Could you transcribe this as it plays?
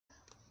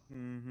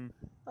Mm-hmm.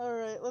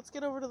 Alright, let's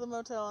get over to the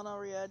motel and I'll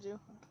re-add you.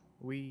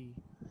 We.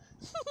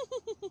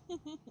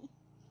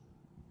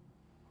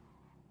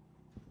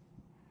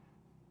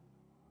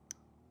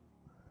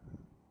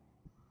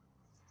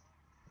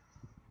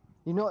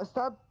 You know what?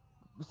 Stop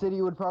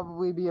City would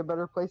probably be a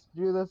better place to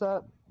do this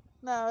at.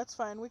 No, it's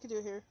fine. We can do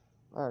it here.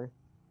 Alright.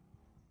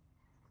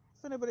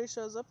 If anybody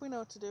shows up, we know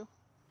what to do.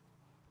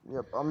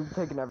 Yep, I'm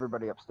taking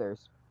everybody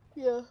upstairs.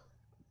 Yeah.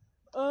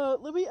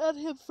 Let me add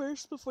him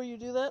first before you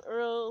do that,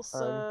 or else,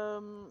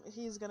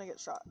 he's gonna get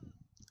shot.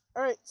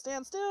 Alright,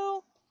 stand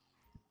still!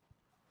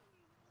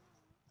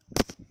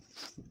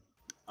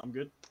 I'm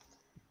good.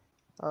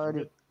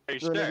 Alrighty. Are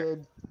you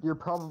Renegade, you're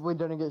probably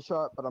gonna get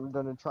shot, but I'm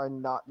gonna try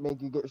not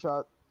make you get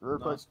shot real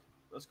quick.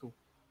 That's cool.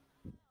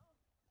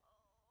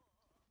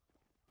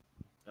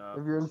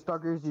 If you're in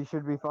Stalkers, you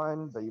should be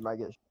fine, but you might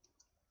get shot.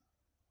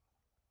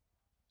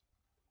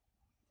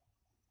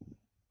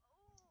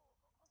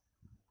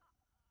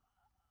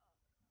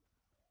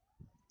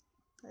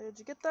 Did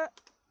you get that?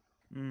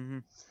 Mm-hmm.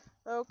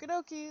 Okie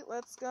dokie,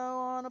 let's go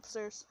on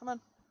upstairs. Come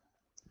on.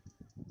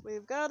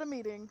 We've got a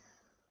meeting.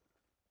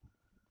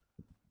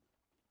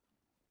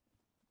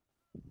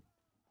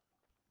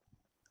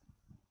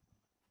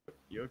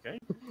 You okay?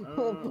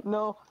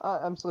 No,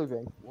 I'm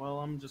sleeping. Well,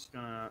 I'm just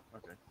gonna...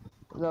 Okay.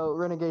 No,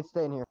 Renegade,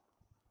 stay in here.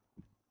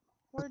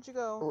 Where'd you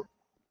go?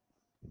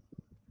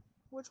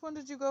 Which one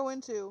did you go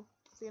into?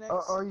 Phoenix?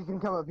 Or you can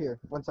come up here.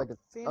 1 second.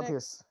 Phoenix, up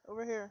here.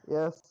 Over here.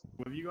 Yes.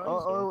 With you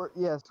guys?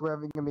 Yes, we're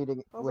having a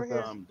meeting Over with here.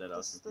 us. I'm dead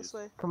This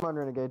way. Come on,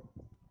 Renegade.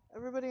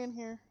 Everybody in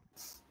here.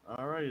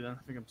 Alrighty then.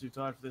 I think I'm too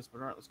tired for this,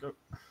 but alright, let's go.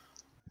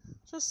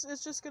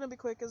 It's just gonna be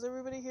quick. Is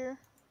everybody here?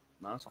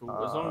 No, that's cool.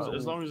 As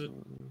long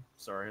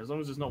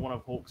as it's not one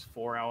of Hawk's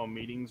 4-hour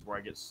meetings where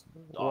I get...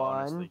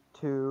 One,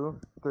 2,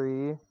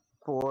 3,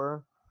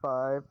 4,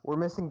 5. We're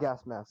missing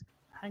gas mask.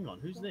 Hang on,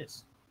 who's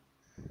this?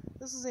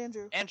 This is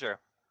Andrew. Andrew.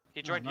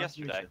 He joined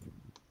yesterday.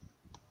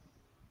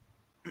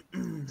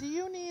 Do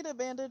you need a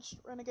bandage,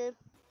 Renegade?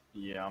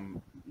 Yeah,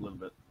 I'm a little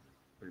bit...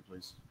 Pretty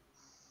please.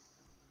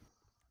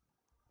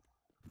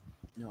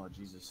 Oh,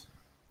 Jesus.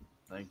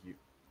 Thank you.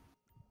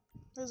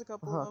 There's a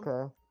couple of them.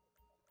 Okay.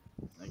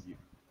 Thank you.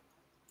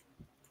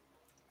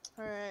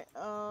 Alright,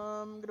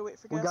 I'm gonna wait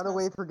for gas We gotta mask.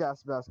 wait for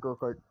gas mask real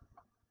quick.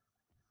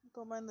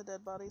 Don't mind the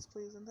dead bodies,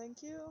 please, and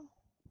thank you.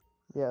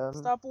 Yeah.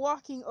 Stop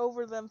walking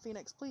over them,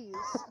 Phoenix, please.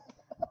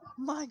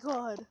 My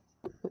god.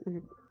 Yeah.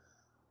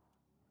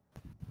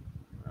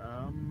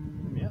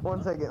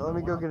 1 second, let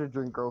me go get a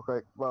drink real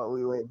quick while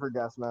we wait for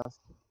gas mask.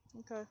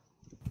 Okay.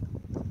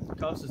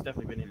 Cast has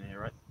definitely been in here,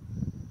 right?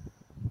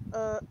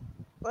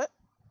 What?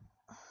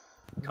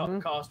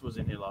 Cast was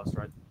in here last,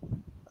 right?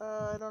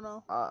 I don't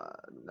know.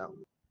 No.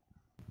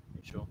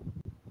 You sure?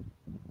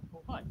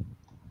 Oh, hi.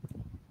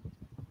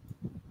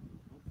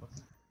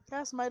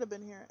 Cass might have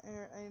been here.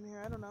 In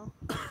here, I don't know.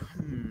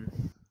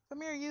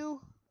 Come here,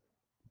 you.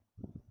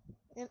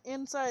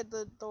 Inside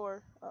the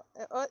door.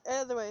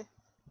 Other way.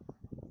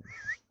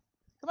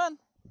 Come on.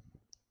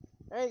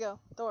 There you go.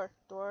 Door.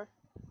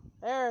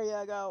 There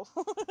you go.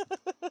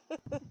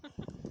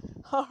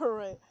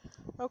 Alright.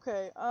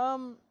 Okay,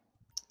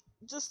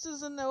 just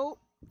as a note,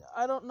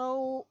 I don't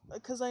know,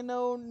 because I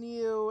know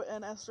Neo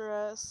and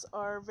SRS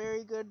are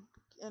very good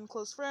and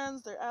close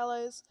friends, they're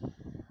allies.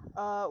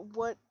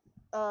 What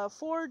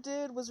 4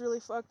 did was really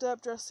fucked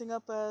up, dressing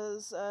up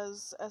as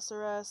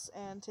SRS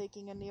and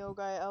taking a Neo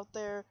guy out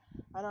there.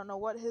 I don't know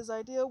what his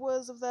idea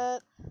was of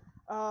that.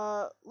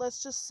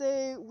 Let's just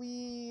say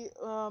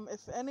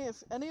if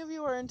any of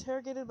you are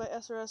interrogated by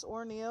SRS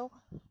or Neo,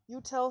 you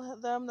tell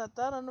them that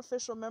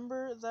unofficial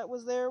member that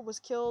was there was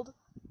killed.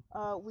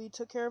 We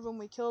took care of him,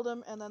 we killed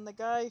him, and then the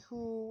guy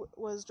who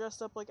was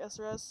dressed up like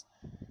SRS,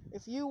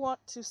 if you want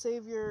to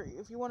save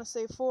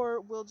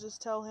 4, we'll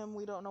just tell him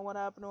we don't know what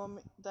happened to him,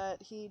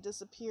 that he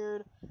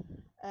disappeared,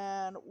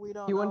 and we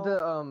don't know. He went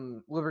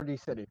to, Liberty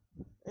City.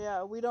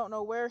 Yeah, we don't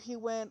know where he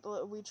went.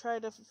 We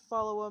tried to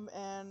follow him,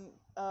 and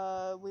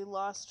we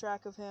lost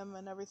track of him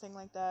and everything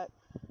like that.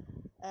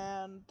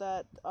 And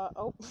that,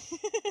 oh,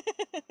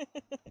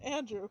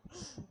 Andrew.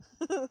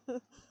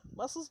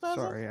 Muscle spasm?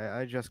 Sorry,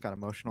 I just got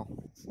emotional.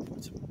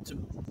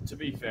 To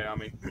be fair, I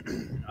mean,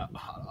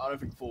 I don't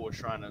think 4 was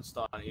trying to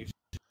start any issues.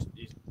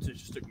 He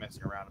just took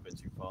messing around a bit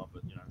too far,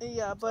 but, you know.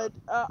 Yeah, but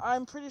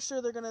I'm pretty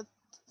sure they're gonna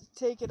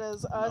take it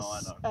as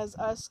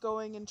us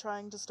going and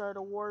trying to start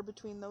a war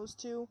between those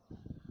two.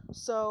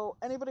 So,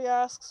 anybody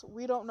asks,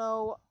 we don't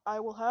know. I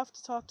will have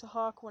to talk to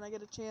Hawk when I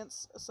get a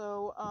chance.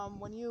 So,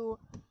 when you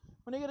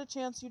get a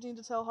chance, you need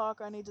to tell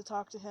Hawk I need to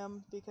talk to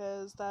him,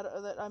 because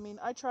I mean,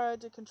 I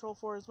tried to control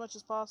 4 as much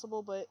as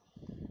possible, but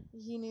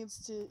he needs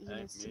to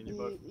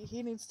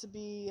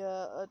be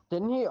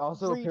Didn't he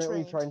also retrained.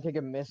 apparently try and take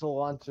a missile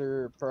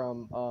launcher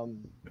from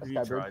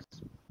Skybridge?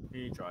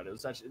 He tried. It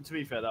was actually, to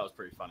be fair, that was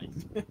pretty funny.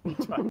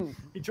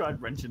 he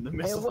tried wrenching the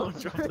missile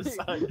launcher off the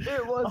side.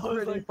 It was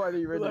pretty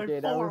funny,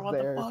 Renegade. I was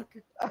there.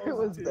 I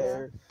was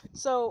there.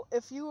 So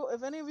if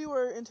any of you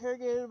were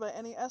interrogated by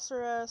any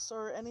SRS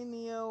or any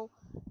Neo,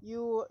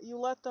 you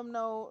let them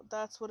know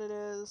that's what it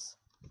is.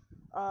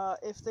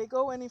 If they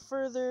go any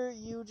further,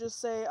 you just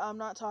say, I'm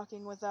not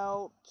talking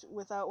without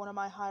one of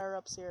my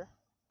higher-ups here.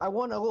 I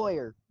want a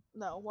lawyer.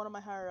 No, one of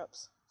my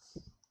higher-ups.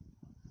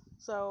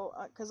 So,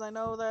 because I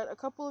know that a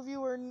couple of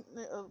you are,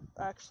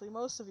 actually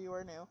most of you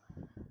are new.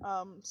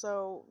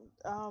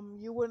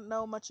 You wouldn't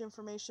know much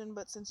information,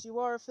 but since you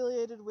are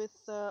affiliated with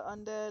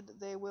Undead,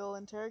 they will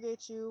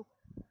interrogate you.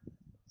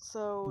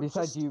 So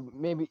Besides you,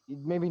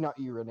 maybe not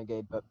you,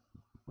 Renegade, but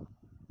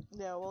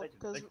yeah, well,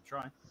 because They could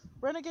try.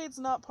 Renegade's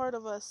not part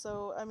of us,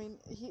 so I mean,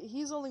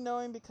 he's only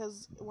knowing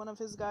because one of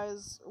his I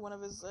one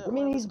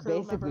mean, of he's his crew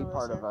basically member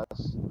was part of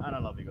us. And I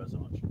love you guys so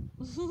much.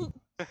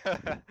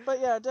 But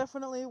yeah,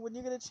 definitely, when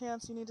you get a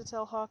chance, you need to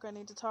tell Hawk I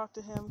need to talk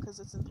to him because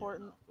it's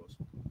important.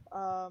 Yeah,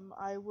 no, of course.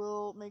 I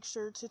will make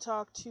sure to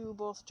talk to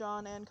both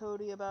John and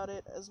Cody about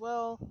it as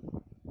well.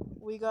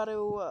 We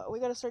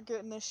gotta start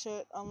getting this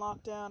shit on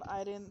lockdown.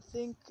 I didn't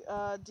think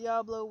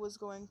Diablo was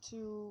going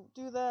to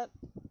do that.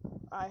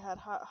 I had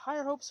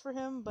higher hopes for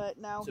him, but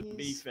now To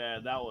be he's... fair,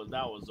 that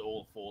was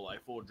all for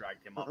like Four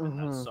dragged him up, and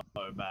that's so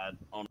bad,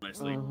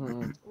 honestly.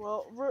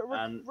 Well,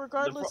 And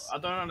regardless... I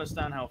don't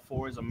understand how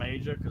Four is a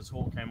major, because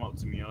Hawk came up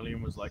to me earlier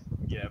and was like,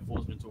 yeah,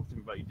 Four's been talking to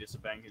me about you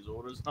disobeying his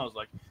orders. And I was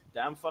like,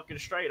 damn fucking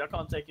straight, I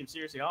can't take him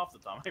seriously half the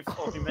time. I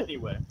follow him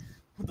anywhere.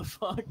 What the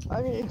fuck?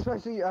 I mean,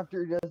 especially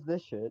after he does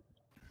this shit.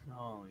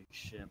 Holy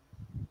shit.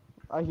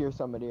 I hear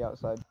somebody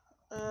outside.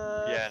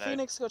 Yeah,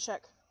 Phoenix, go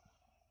check.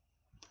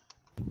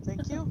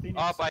 Thank you.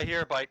 Up, I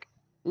hear a bike.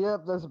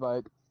 Yep, there's a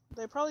bike.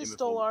 They probably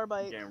stole our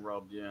bike. Getting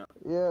robbed, yeah.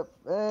 Yep.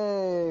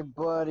 Hey,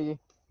 buddy.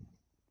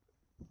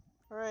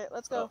 Alright,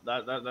 let's go.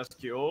 That's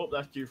cute. Oh,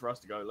 that's cute for us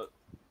to go. Look.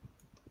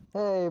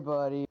 Hey,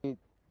 buddy.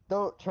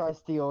 Don't try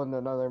stealing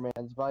another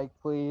man's bike,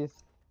 please.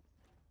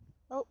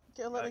 Oh,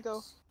 okay, let me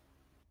go.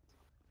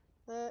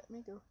 Let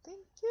me go. Thank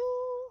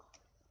you.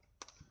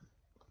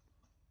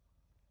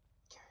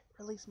 Garrett,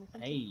 release me.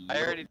 Thank you.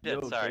 I already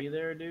did, you sorry. okay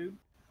there, dude?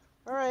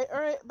 Alright,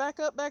 back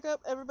up,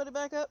 everybody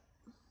back up.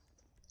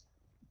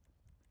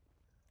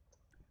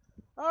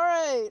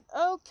 Alright,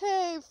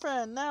 okay,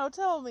 friend, now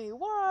tell me,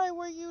 why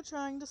were you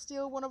trying to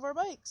steal one of our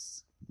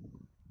bikes?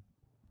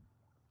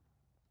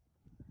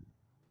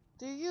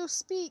 Do you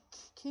speak?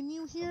 Can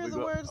you hear the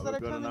words that are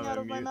coming out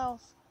of my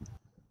mouth?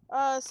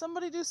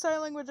 Somebody do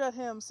sign language at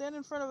him. Stand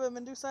in front of him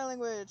and do sign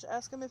language.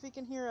 Ask him if he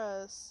can hear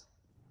us.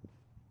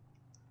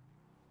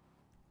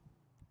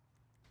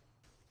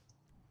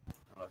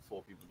 Like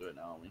 4 people do it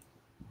now, aren't we?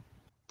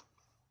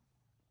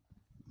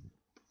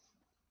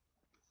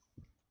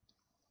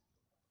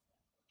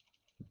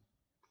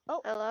 Oh,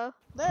 hello?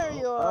 There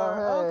you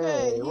are. Hey,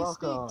 okay, he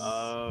welcome. speaks.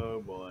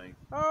 Oh boy.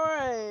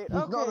 Alright,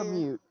 He's not a okay.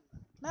 mute.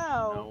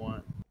 Now, You know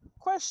what?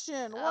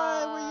 question,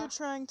 why were you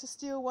trying to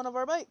steal one of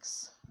our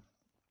bikes?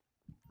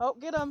 Oh,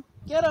 get him!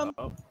 Get him!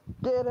 Oh,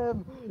 Get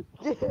him!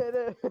 Get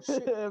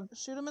him!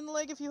 Shoot him in the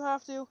leg if you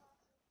have to.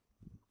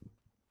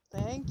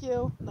 Thank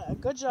you.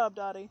 Good job,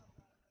 Dottie.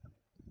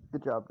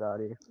 Good job,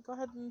 Dottie. Go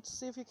ahead and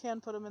see if you can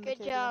put him in the Good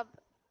cage. job.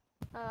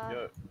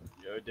 yo,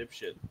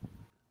 dipshit.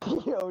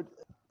 Yo,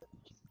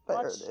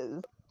 there it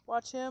is.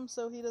 Watch him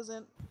so he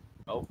doesn't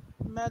Oh.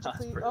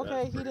 magically... That's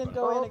Okay, he pretty didn't bad.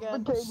 go in Oh,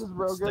 again. the cage is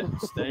broken.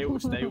 Stay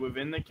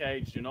within the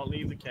cage. Do not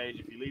leave the cage.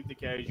 If you leave the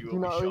cage, you will Do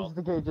be not shot. leave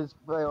the cages.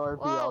 RP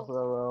Whoa. also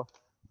will.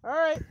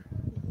 Alright,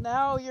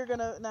 now you're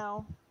gonna...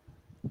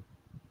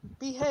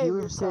 Behave You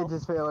leave yourself.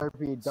 cages, fail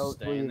RP. Don't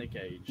Stay in the leave.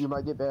 cage. You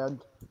might get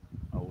banned.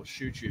 I will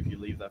shoot you if you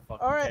leave that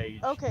fucking Alright,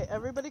 cage. okay,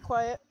 everybody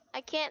quiet.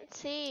 I can't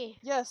see.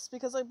 Yes,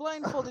 because I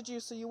blindfolded you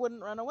so you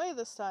wouldn't run away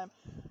this time.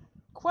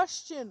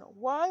 Question,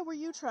 why were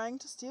you trying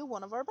to steal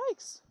one of our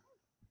bikes?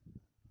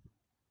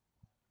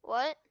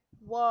 What?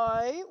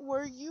 Why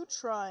were you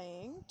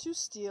trying to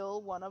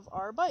steal one of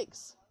our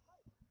bikes?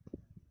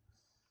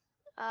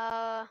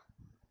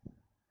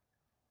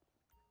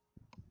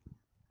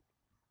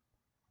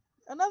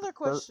 Another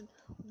question,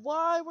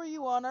 why were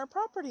you on our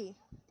property?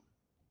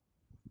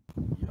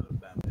 Yo,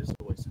 Bam, this is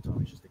a waste of time.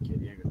 He's just a kid.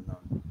 He ain't gonna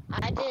know.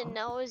 I didn't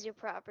know it was your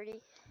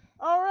property.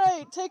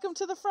 Alright, take him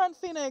to the front,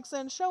 Phoenix,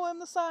 and show him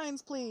the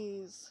signs,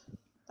 please.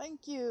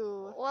 Thank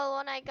you. Well,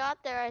 when I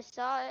got there, I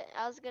saw it.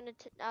 I was gonna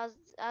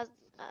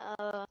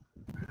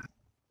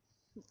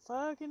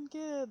Fucking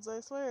kids,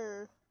 I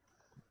swear.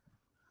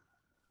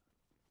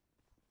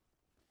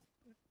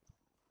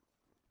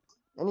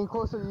 Any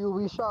closer, you'll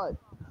be shot.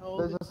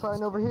 There's a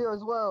sign over here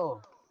as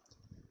well.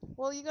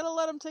 Well, you gotta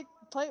let him take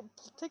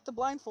the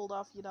blindfold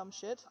off, you dumb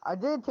shit. I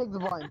did take the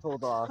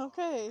blindfold off.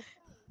 Okay,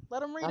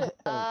 let him read it.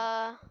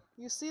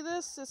 You see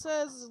this? It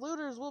says,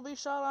 looters will be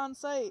shot on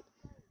sight.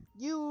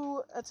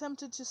 You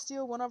attempted to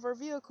steal one of our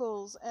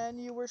vehicles,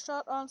 and you were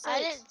shot on sight. I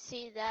didn't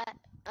see that.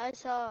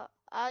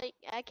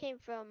 I came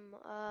from,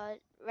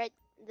 right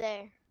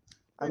there.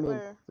 I mean,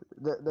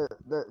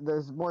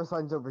 there's more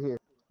signs over here.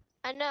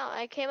 I know,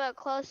 I came up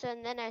closer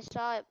and then I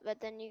saw it, but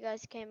then you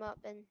guys came up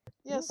and...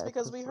 Yes, Yeah,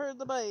 because we heard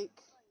the bike.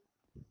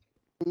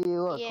 See,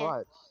 look, Yeah.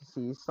 watch.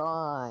 See,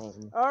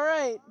 sign.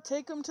 Alright,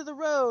 take him to the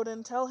road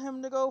and tell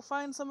him to go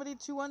find somebody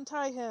to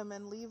untie him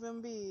and leave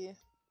him be.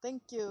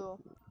 Thank you.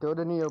 Go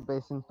to Neo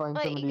Base and find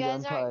Wait, somebody you to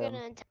guys untie aren't him.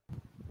 gonna...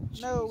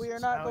 No, we are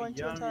Jesus, not how going to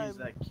young untie is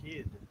him. that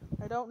kid?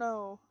 I don't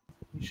know.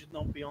 He should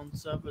not be on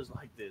servers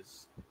like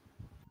this.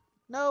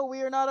 No,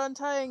 we are not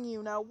untying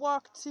you. Now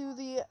walk to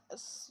the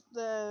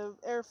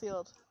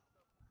airfield.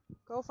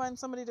 Go find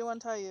somebody to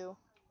untie you.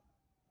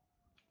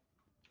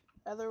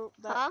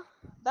 Huh?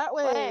 That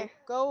way. Where?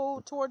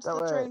 Go towards That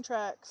the way. train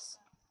tracks.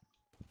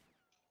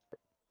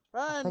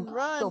 I think Run,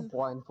 he's still run.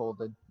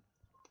 blindfolded.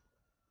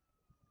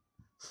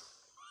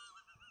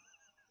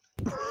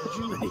 Did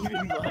you leave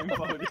him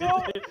blindfolded?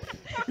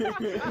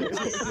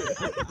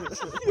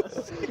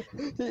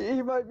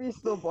 He might be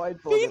still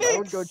blindfolded. I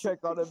would go Phoenix! check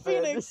on him.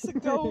 Phoenix,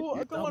 go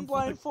and dumb fuck.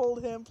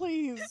 blindfold him,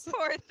 please.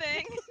 Poor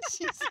thing.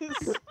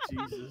 Jesus.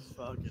 Jesus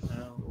fucking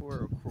hell.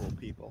 We're cruel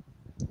people.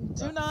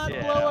 Do not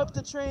Yeah. blow up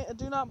the train.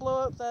 Do not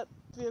blow up that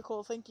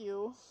vehicle. Thank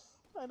you.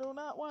 I do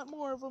not want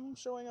more of them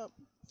showing up.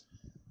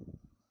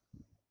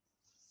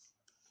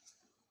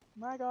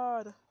 My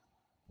God.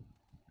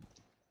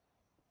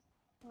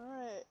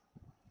 Alright.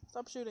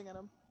 Stop shooting at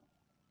him.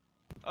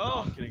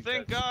 Oh, I'm kidding,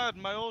 thank Fetch. God,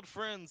 my old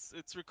friends.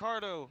 It's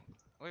Ricardo.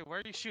 Wait, why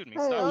are you shooting me?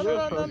 Hey, Stop you're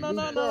no, shooting no, me. supposed no, to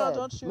be no, dead.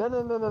 don't shoot. No,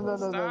 no, no, no, no, no,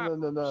 no, Stop no,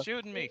 no, no.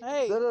 shooting me.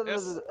 Hey, No, no, no,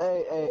 Yes. no,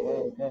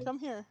 no. Hey. come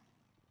here.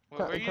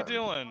 What are you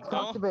doing?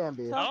 Talk to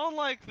Bambi. I don't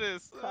like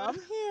this. Come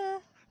here.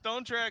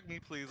 Don't drag me,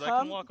 please. I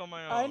Come. can walk on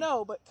my own. I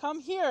know, but come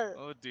here.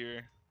 Oh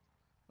dear.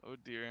 Oh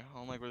dear. I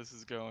don't like where this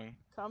is going.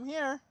 Come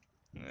here.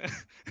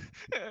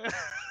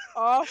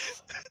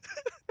 Off.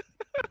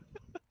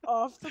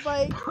 Off the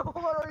bike.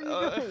 What are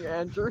you doing,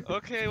 Andrew?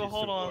 Okay, well He's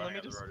hold still on. boring Let me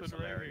on the just road, put it's it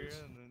right here, hilarious.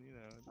 and then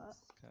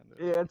just kind of.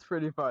 Yeah, it's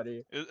pretty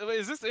funny.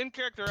 Is this in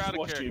character or out of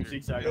Watch character?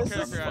 Team Zigzag In This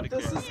on is character, out of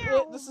this is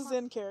character. it. This is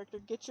in character.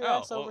 Get your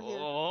ass over here.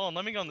 Hold on.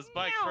 Let me go on this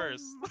bike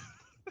first.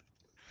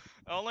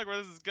 I don't like where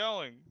this is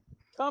going.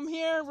 Come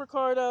here,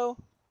 Ricardo.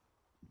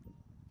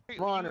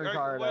 Come on, What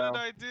Ricardo. did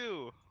I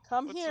do?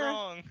 Come What's here.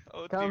 wrong?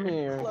 Oh Come dear.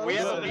 here. Close. We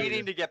have Oh, a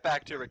meeting to get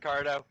back to,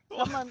 Ricardo.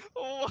 Come on.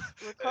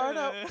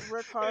 Ricardo. I'm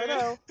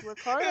Ricardo.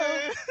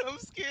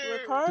 scared. Do I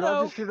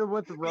Ricardo. just shoot him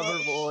with the rubber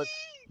bullets?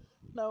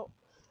 No.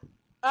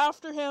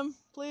 After him,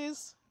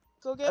 please.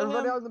 Go get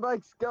Everybody him. on the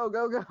bikes, go,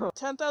 go, go.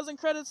 10,000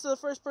 credits to the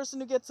first person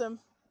who gets him.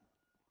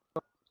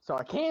 So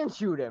I can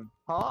shoot him.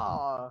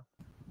 Ah.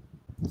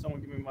 Someone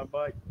give me my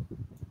bike.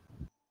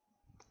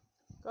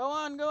 Go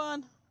on, go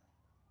on.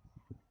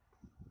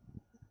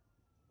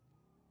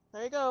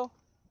 There you go.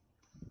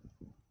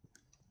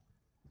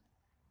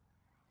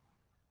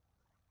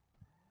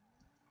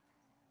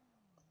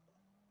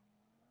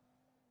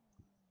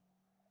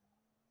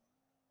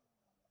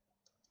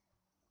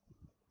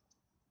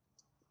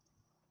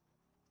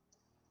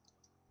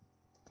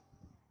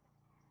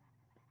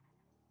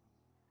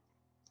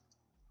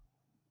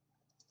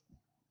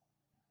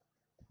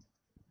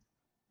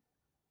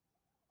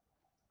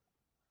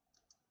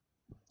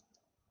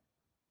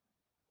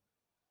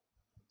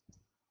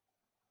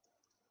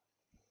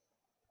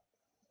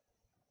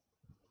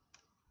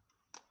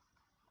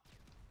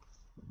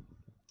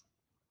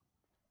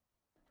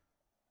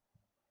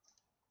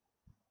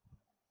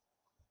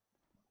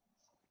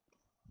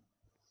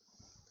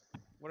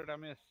 What did I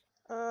miss?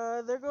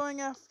 They're going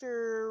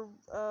after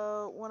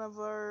one of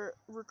our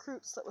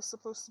recruits that was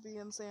supposed to be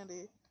in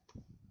Sandy.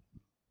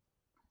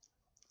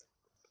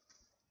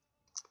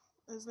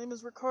 His name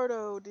is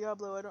Ricardo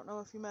Diablo. I don't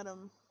know if you met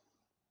him.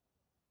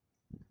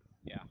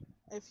 Yeah.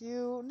 If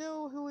you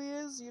knew who he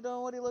is, you know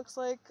what he looks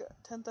like,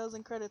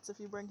 10,000 credits if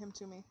you bring him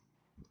to me.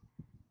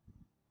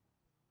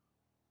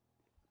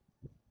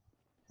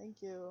 Thank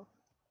you.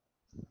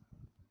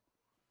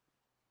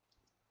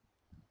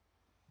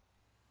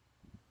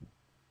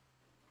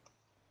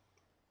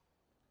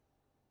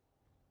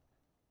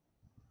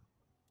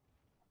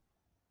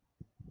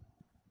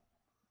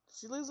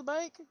 Did you lose a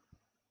bike?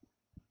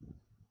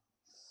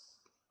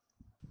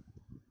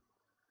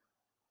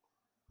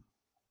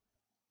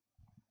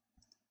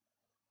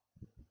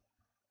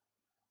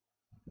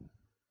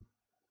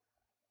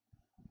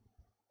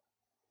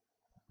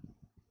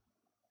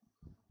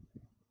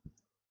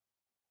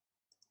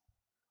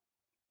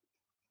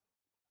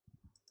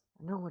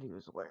 I know what he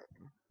was wearing.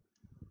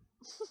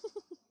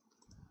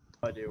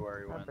 No idea where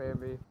he Hi, went.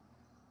 baby.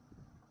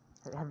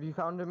 Hey, have you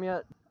found him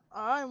yet?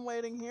 I'm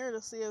waiting here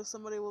to see if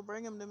somebody will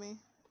bring him to me.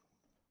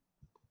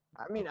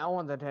 I mean, I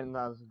want the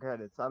 10,000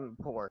 credits. I'm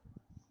poor.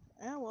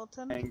 Yeah, well,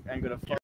 10. Ain't gonna